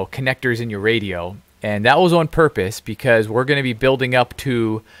the connectors in your radio. And that was on purpose because we're going to be building up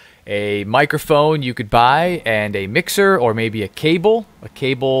to a microphone you could buy and a mixer or maybe a cable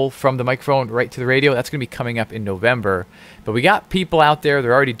from the microphone right to the radio. That's going to be coming up in November. But we got people out there,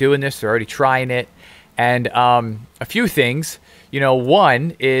 they're already doing this, they're already trying it. And a few things,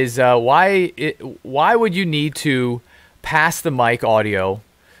 one is why would you need to pass the mic audio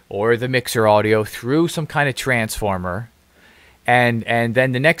or the mixer audio through some kind of transformer? And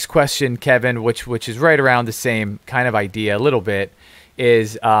then the next question, Kevin, which is right around the same kind of idea a little bit,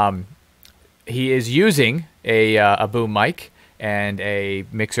 is he is using a boom mic and a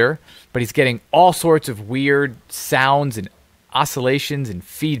mixer, but he's getting all sorts of weird sounds and oscillations and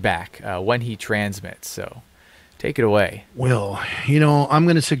feedback when he transmits. So take it away. Well, I'm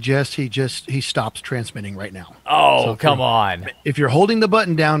going to suggest he stops transmitting right now. Oh, so come on. If you're holding the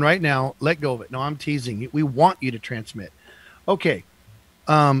button down right now, let go of it. No, I'm teasing you. We want you to transmit. Okay.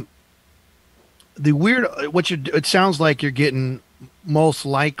 It sounds like you're getting, most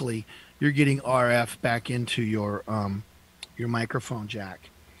likely you're getting RF back into your microphone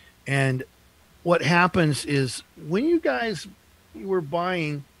jack. And what happens is when you were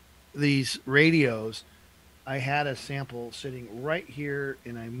buying these radios, I had a sample sitting right here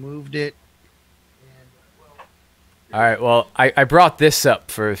and I moved it. All right. Well, I brought this up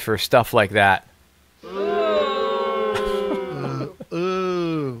for stuff like that.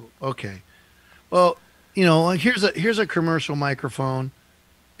 Okay. Well, here's a commercial microphone,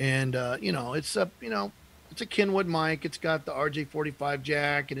 and it's a Kenwood mic. It's got the RJ45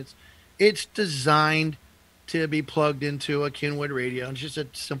 jack, and it's designed to be plugged into a Kenwood radio. And it's just a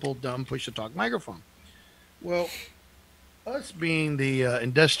simple, dumb push-to-talk microphone. Well, us being the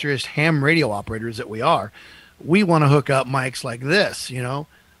industrious ham radio operators that we are, we want to hook up mics like this.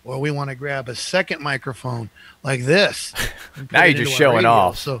 or we want to grab a second microphone like this. Now you're just showing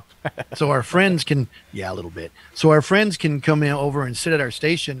off. So our friends can, a little bit. So our friends can come in over and sit at our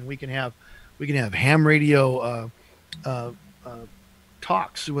station, and we can have ham radio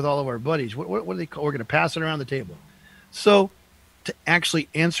talks with all of our buddies. What do they call? We're going to pass it around the table. So to actually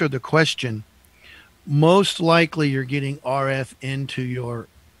answer the question, most likely you're getting RF into your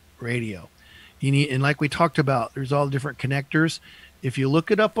radio. You need, and like we talked about, there's all different connectors. If you look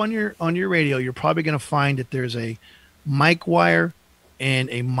it up on your radio, you're probably going to find that there's a mic wire and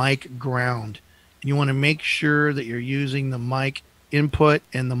a mic ground. And you want to make sure that you're using the mic input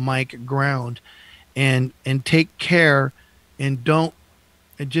and the mic ground, and take care, and don't,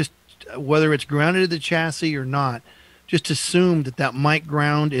 and just, whether it's grounded to the chassis or not, just assume that mic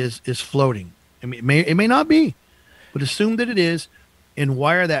ground is floating. I mean, it may not be, but assume that it is, and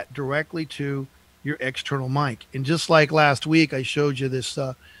wire that directly to your external mic. And just like last week, I showed you this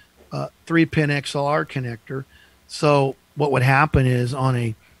 3-pin XLR connector. So what would happen is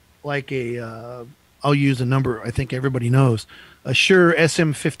on I'll use a number I think everybody knows, a Shure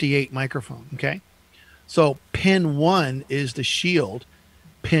SM58 microphone. Okay. So pin 1 is the shield.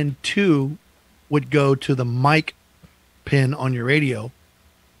 Pin 2 would go to the mic pin on your radio.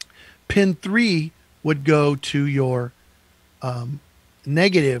 Pin 3 would go to your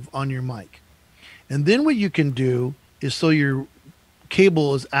negative on your mic. And then what you can do is, so your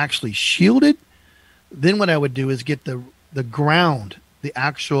cable is actually shielded, then what I would do is get the ground, the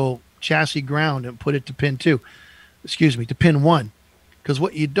actual chassis ground, and put it to pin 1. Because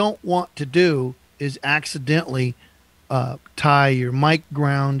what you don't want to do is accidentally tie your mic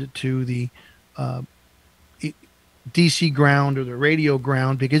ground to the DC ground or the radio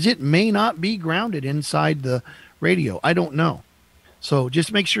ground, because it may not be grounded inside the radio. I don't know. So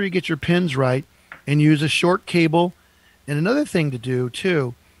just make sure you get your pins right and use a short cable. And another thing to do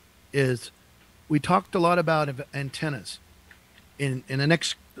too is, we talked a lot about antennas. In the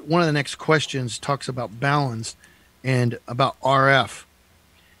next, one of the next questions talks about balance and about RF.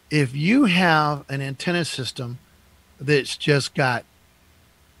 If you have an antenna system that's just got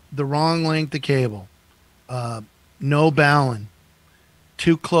the wrong length of cable, no balun,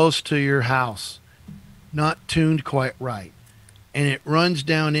 too close to your house, not tuned quite right, and it runs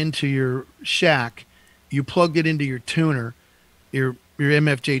down into your shack, you plugged it into your tuner, your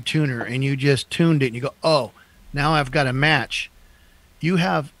MFJ tuner, and you just tuned it, and you go, oh, now I've got a match. You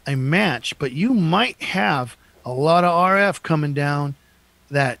have a match, but you might have a lot of RF coming down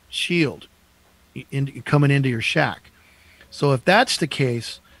that shield, coming into your shack. So if that's the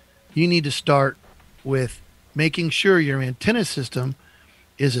case, you need to start with making sure your antenna system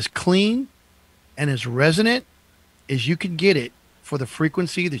is as clean and as resonant as you can get it for the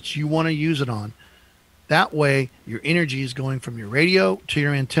frequency that you want to use it on. That way, your energy is going from your radio to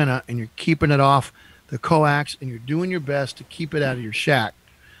your antenna, and you're keeping it off the coax, and you're doing your best to keep it out of your shack.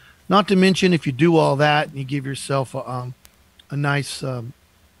 Not to mention, if you do all that and you give yourself a nice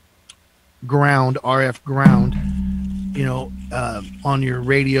ground, RF ground, on your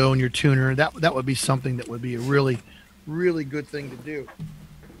radio and your tuner, that would be something that would be a really, really good thing to do.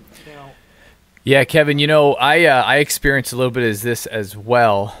 Now, yeah, Kevin, I experience a little bit of this as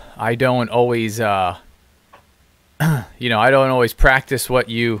well. I don't always, I don't always practice what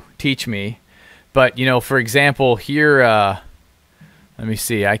you teach me, but for example, here, let me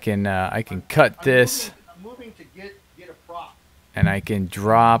see, I can cut this. I'm moving to get a prop, and I can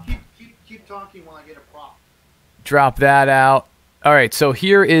drop. Keep talking while I get a prop. Drop that out. All right, so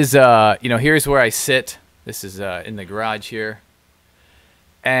here is, here's where I sit. This is in the garage here.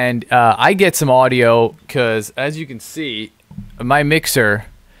 And I get some audio because, as you can see, my mixer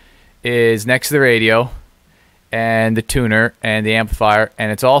is next to the radio and the tuner and the amplifier,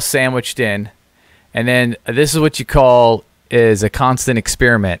 and it's all sandwiched in. And then this is what you call is a constant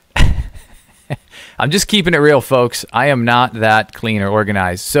experiment. I'm just keeping it real, folks. I am not that clean or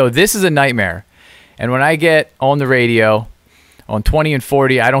organized. So this is a nightmare. And when I get on the radio on 20 and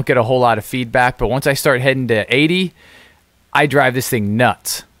 40, I don't get a whole lot of feedback. But once I start heading to 80, I drive this thing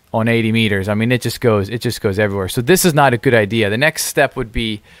nuts on 80 meters. I mean, it just goes everywhere. So this is not a good idea. The next step would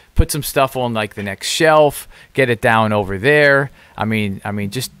be put some stuff on like the next shelf, get it down over there. I mean,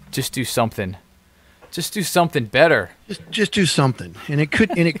 just do something. Just do something better. Just do something. And it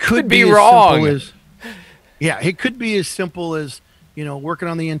could be as wrong. Simple as, yeah, it could be as simple as, working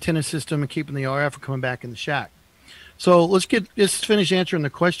on the antenna system and keeping the RF from coming back in the shack. So let's finish answering the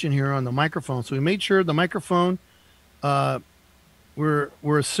question here on the microphone. So we made sure the microphone, we're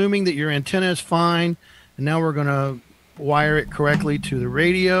assuming that your antenna is fine, and now we're going to wire it correctly to the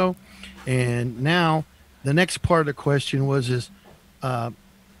radio. And now the next part of the question was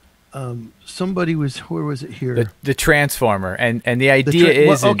Somebody was, where was it here? The transformer, and the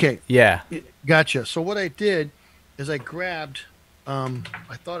idea is, okay, yeah, gotcha. So what I did is I grabbed,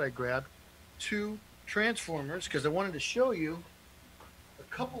 I thought I grabbed 2 transformers because I wanted to show you a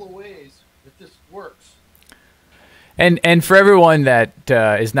couple of ways that this works. And for everyone that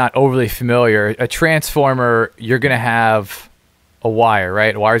is not overly familiar, a transformer, you're going to have a wire,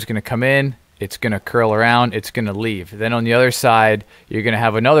 right? A wire's going to come in, it's going to curl around, it's going to leave. Then on the other side, you're going to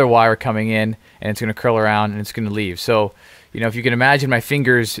have another wire coming in, and it's going to curl around, and it's going to leave. So, if you can imagine my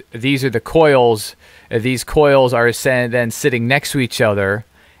fingers, these are the coils. These coils are then sitting next to each other,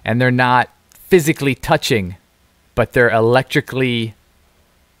 and they're not physically touching, but they're electrically,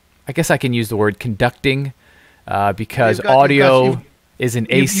 I guess I can use the word conducting, because audio is an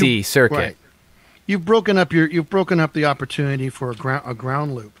AC circuit. Right. You've broken up the opportunity for a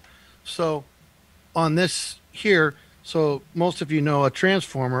ground loop. So on this here, so most of you know a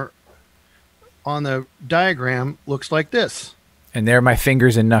transformer on the diagram looks like this. And there are my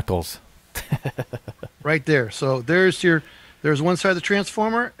fingers and knuckles. Right there. So there's one side of the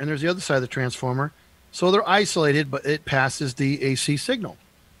transformer and there's the other side of the transformer. So they're isolated, but it passes the AC signal,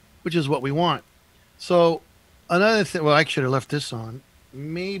 which is what we want. So another thing, well, I should have left this on.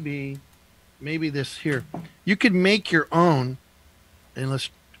 Maybe this here. You could make your own, and let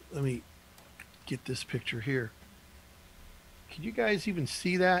me get this picture here. Can you guys even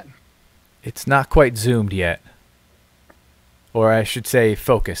see that? It's not quite zoomed yet. Or I should say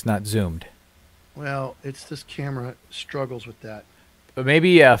focused, not zoomed. Well, it's this camera struggles with that. But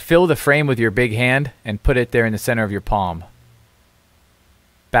maybe fill the frame with your big hand and put it there in the center of your palm.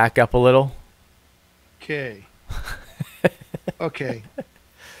 Back up a little. Okay. Okay.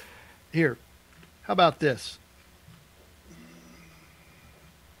 Here. How about this?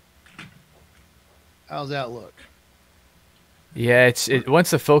 How's that look? Yeah, it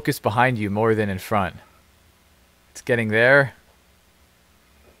wants to focus behind you more than in front. It's getting there.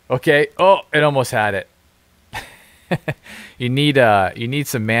 Okay. Oh, it almost had it. You need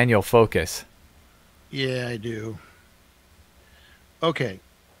some manual focus. Yeah, I do. Okay.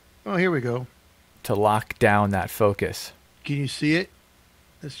 Oh, here we go. To lock down that focus. Can you see it?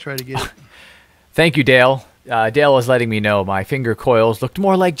 Let's try to get it. Thank you, Dale. Dale was letting me know my finger coils looked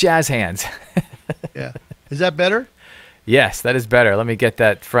more like jazz hands. Yeah. Is that better? Yes, that is better. Let me get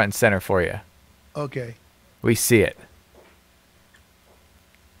that front and center for you. Okay. We see it.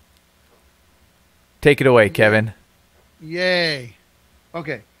 Take it away, Kevin. Yay.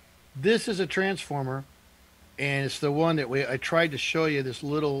 Okay. This is a transformer, and it's the one that I tried to show you, this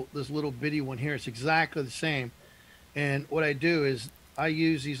little bitty one here. It's exactly the same. And what I do is I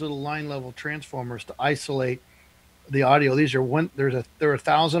use these little line level transformers to isolate the audio. These are there are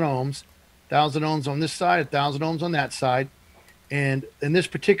 1,000 ohms. 1,000 ohms on this side, 1,000 ohms on that side. And in this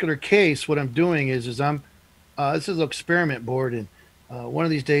particular case, what I'm doing is this is an experiment board, and one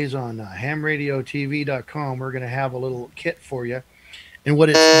of these days on hamradiotv.com, we're going to have a little kit for you. And what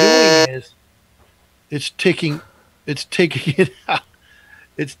it's doing is it's taking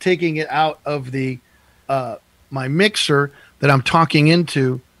it out of the my mixer that I'm talking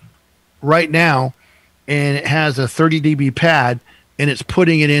into right now, and it has a 30 dB pad, and it's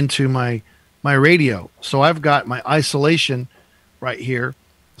putting it into my radio. So I've got my isolation right here,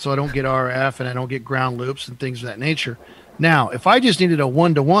 so I don't get RF and I don't get ground loops and things of that nature. Now, if I just needed a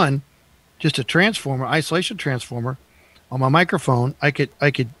 1-to-1, just a transformer, isolation transformer on my microphone, I could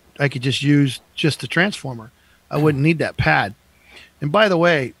just use just the transformer. I wouldn't need that pad. And by the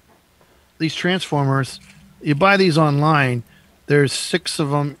way, these transformers, you buy these online. There's 6 of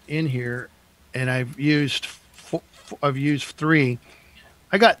them in here, and I've used 3.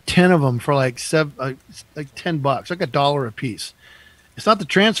 I got 10 of them for like $10, like $1 a piece. It's not the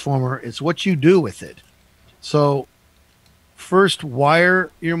transformer; it's what you do with it. So, first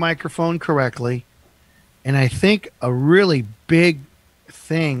wire your microphone correctly, and I think a really big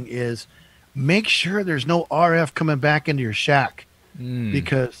thing is make sure there's no RF coming back into your shack,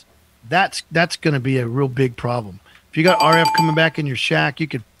 because that's going to be a real big problem. If you got RF coming back in your shack, you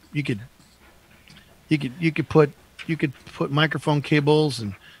could put microphone cables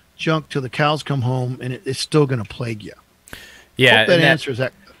and junk till the cows come home, and it's still going to plague you. Yeah, hope that answers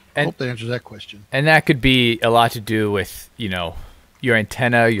that question. And that could be a lot to do with your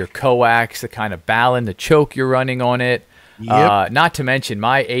antenna, your coax, the kind of balun, the choke you're running on it. Yep. Not to mention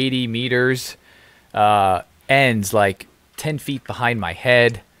my 80 meters ends like 10 feet behind my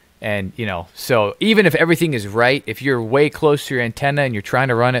head. And, so even if everything is right, if you're way close to your antenna and you're trying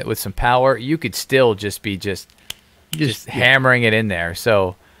to run it with some power, you could still just be hammering it in there.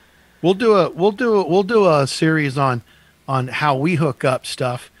 So we'll do a series on how we hook up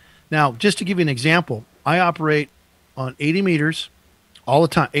stuff, Now, just to give you an example, I operate on 80 meters all the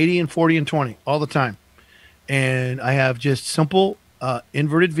time, 80 and 40 and 20 all the time. And I have just simple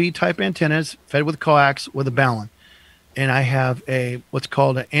inverted V type antennas fed with coax with a balun. And I have what's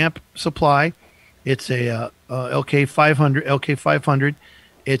called an amp supply. It's a LK500.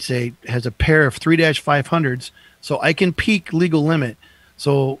 Has a pair of 3-500s, so I can peak legal limit.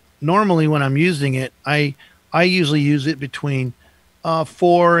 So normally when I'm using it, I usually use it between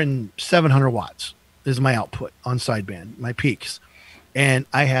 400 and 700 watts is my output on sideband, my peaks. And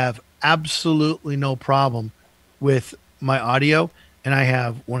I have absolutely no problem with my audio. And I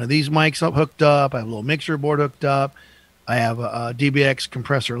have one of these mics hooked up. I have a little mixer board hooked up. I have a DBX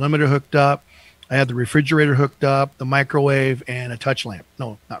compressor limiter hooked up. I have the refrigerator hooked up, the microwave, and a touch lamp.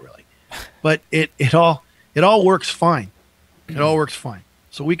 No, not really. But it all works fine. It all works fine.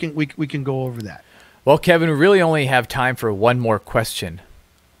 So we can go over that. Well, Kevin, we really only have time for one more question.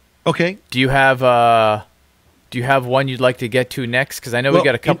 Okay. Do you have one you'd like to get to next? Because I know we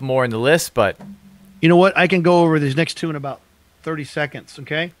got a couple more in the list, but you know what? I can go over these next two in about 30 seconds.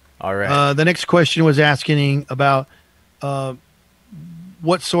 Okay. All right. The next question was asking about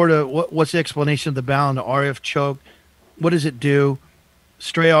what's the explanation of the balun, the RF choke? What does it do?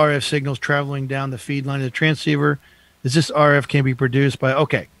 Stray RF signals traveling down the feed line of the transceiver. Is this RF can be produced by?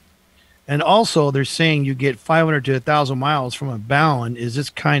 Okay. And also, they're saying you get 500 to 1,000 miles from a balun. Is this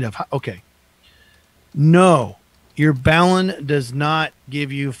kind of okay? No, your balun does not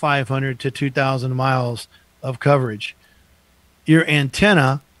give you 500 to 2,000 miles of coverage. Your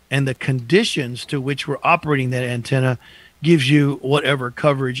antenna and the conditions to which we're operating that antenna gives you whatever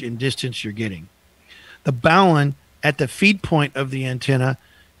coverage and distance you're getting. The balun at the feed point of the antenna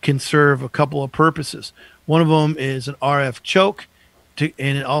can serve a couple of purposes. One of them is an RF choke,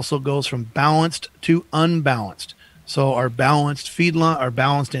 and it also goes from balanced to unbalanced. So our balanced feed line, our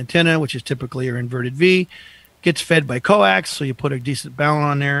balanced antenna, which is typically our inverted V, gets fed by coax. So you put a decent balun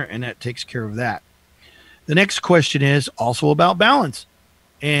on there, and that takes care of that. The next question is also about balance.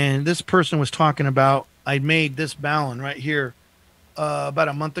 And this person was talking about, I made this balun right here about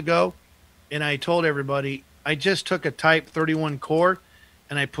a month ago. And I told everybody, I just took a type 31 core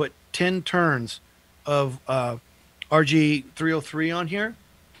and I put 10 turns of RG303 on here,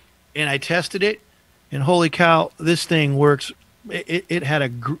 and I tested it, and holy cow, this thing works.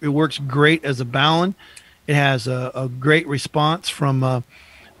 It works great as a balun. It has a great response from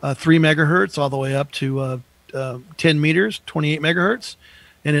 3 megahertz all the way up to 10 meters, 28 megahertz,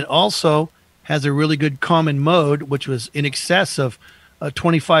 and it also has a really good common mode, which was in excess of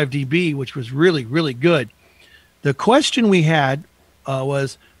 25 dB, which was really, really good. The question we had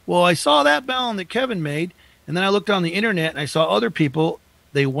was, well, I saw that balun that Kevin made, and then I looked on the internet and I saw other people,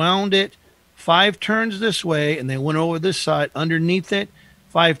 they wound it 5 turns this way and they went over this side underneath it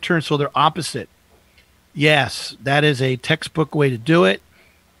 5 turns, so they're opposite. Yes, that is a textbook way to do it.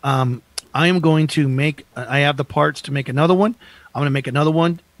 I am going to make, I have the parts to make another one. I'm going to make another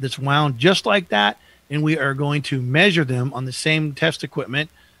one that's wound just like that, and we are going to measure them on the same test equipment.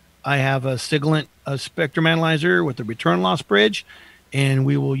 I have a Siglent spectrum analyzer with the return loss bridge, and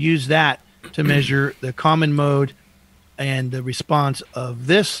we will use that to measure the common mode and the response of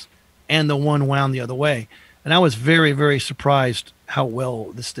this and the one wound the other way. And I was very, very surprised how well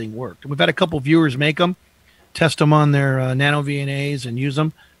this thing worked. We've had a couple viewers make them, test them on their nano VNAs and use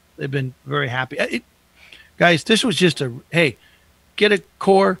them. They've been very happy. Guys, this was just hey, get a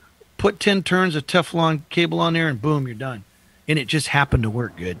core, put 10 turns of Teflon cable on there, and boom, you're done. And it just happened to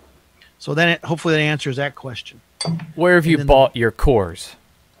work good. So then hopefully that answers that question. Where have you bought your cores?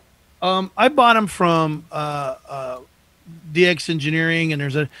 I bought them from DX Engineering, and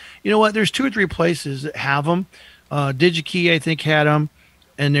there's there's 2 or 3 places that have them. DigiKey, I think, had them,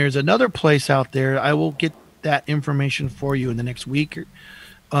 and there's another place out there. I will get that information for you in the next week.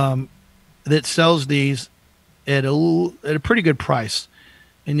 That sells these at a pretty good price,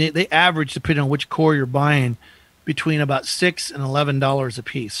 and they average, depending on which core you're buying, between about $6 and $11 a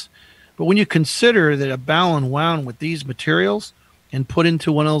piece. But when you consider that a balun wound with these materials and put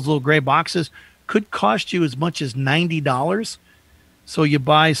into one of those little gray boxes could cost you as much as $90. So you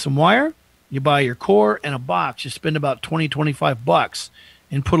buy some wire, you buy your core and a box, you spend about $20-25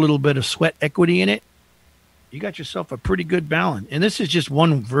 and put a little bit of sweat equity in it. You got yourself a pretty good balun. And this is just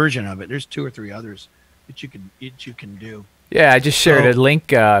one version of it. There's 2 or 3 others that you can do. Yeah, I just shared a link.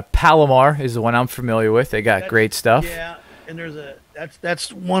 Palomar is the one I'm familiar with. They got great stuff. Yeah, and there's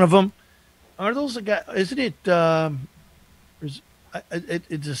that's one of them. Are those the guy? Isn't it?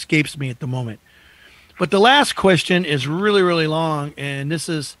 It escapes me at the moment. But the last question is really, really long, and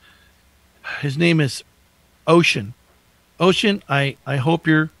his name is Ocean. Ocean, I hope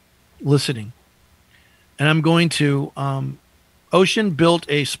you're listening. And I'm going to, Ocean built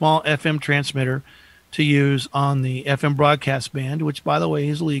a small FM transmitter to use on the FM broadcast band, which, by the way,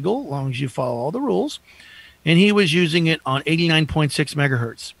 is legal as long as you follow all the rules. And he was using it on 89.6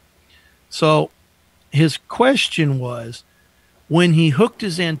 megahertz. So his question was, when he hooked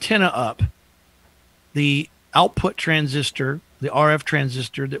his antenna up, the output transistor, the RF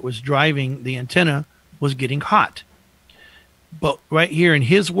transistor that was driving the antenna, was getting hot. But right here in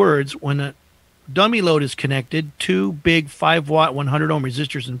his words, when a dummy load is connected, 2 big 5-watt 100 ohm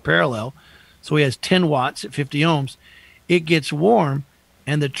resistors in parallel, so he has 10 watts at 50 ohms, it gets warm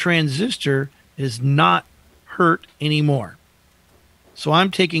and the transistor is not hurt anymore. So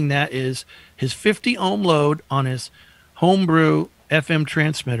I'm taking that as his 50 ohm load on his homebrew FM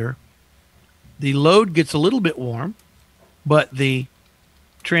transmitter. The load gets a little bit warm, but the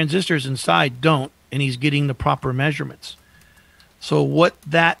transistors inside don't, and he's getting the proper measurements. So what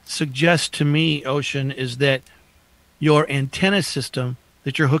that suggests to me, Ocean, is that your antenna system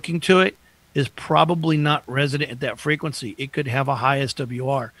that you're hooking to it is probably not resident at that frequency. It could have a high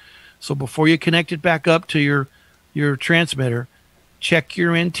SWR. So before you connect it back up to your transmitter, check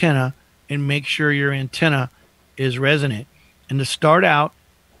your antenna and make sure your antenna is resonant. And to start out,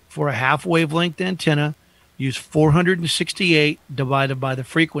 for a half wavelength antenna, use 468 divided by the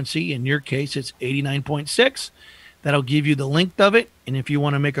frequency. In your case, it's 89.6. That'll give you the length of it. And if you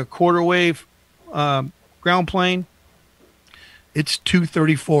want to make a quarter wave ground plane, it's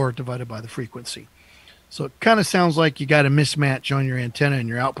 234 divided by the frequency. So it kind of sounds like you got a mismatch on your antenna and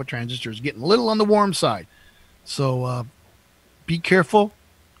your output transistor is getting a little on the warm side. So be careful,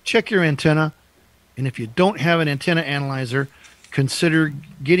 check your antenna. And if you don't have an antenna analyzer, consider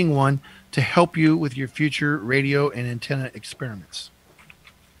getting one to help you with your future radio and antenna experiments.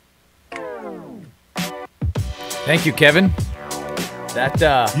 Thank you, Kevin.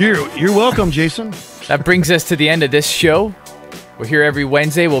 That You're welcome, Jason. That brings us to the end of this show. We're here every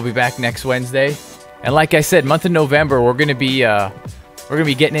Wednesday. We'll be back next Wednesday. And like I said, month of November, we're gonna be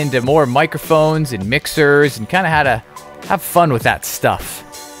getting into more microphones and mixers and kind of how to have fun with that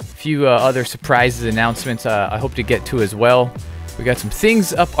stuff. A few other surprises, announcements I hope to get to as well. We got some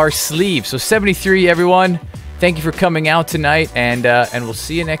things up our sleeve. So 73, everyone, thank you for coming out tonight, and we'll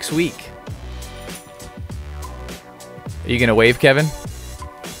see you next week. Are you gonna wave, Kevin?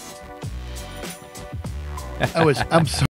 I'm sorry.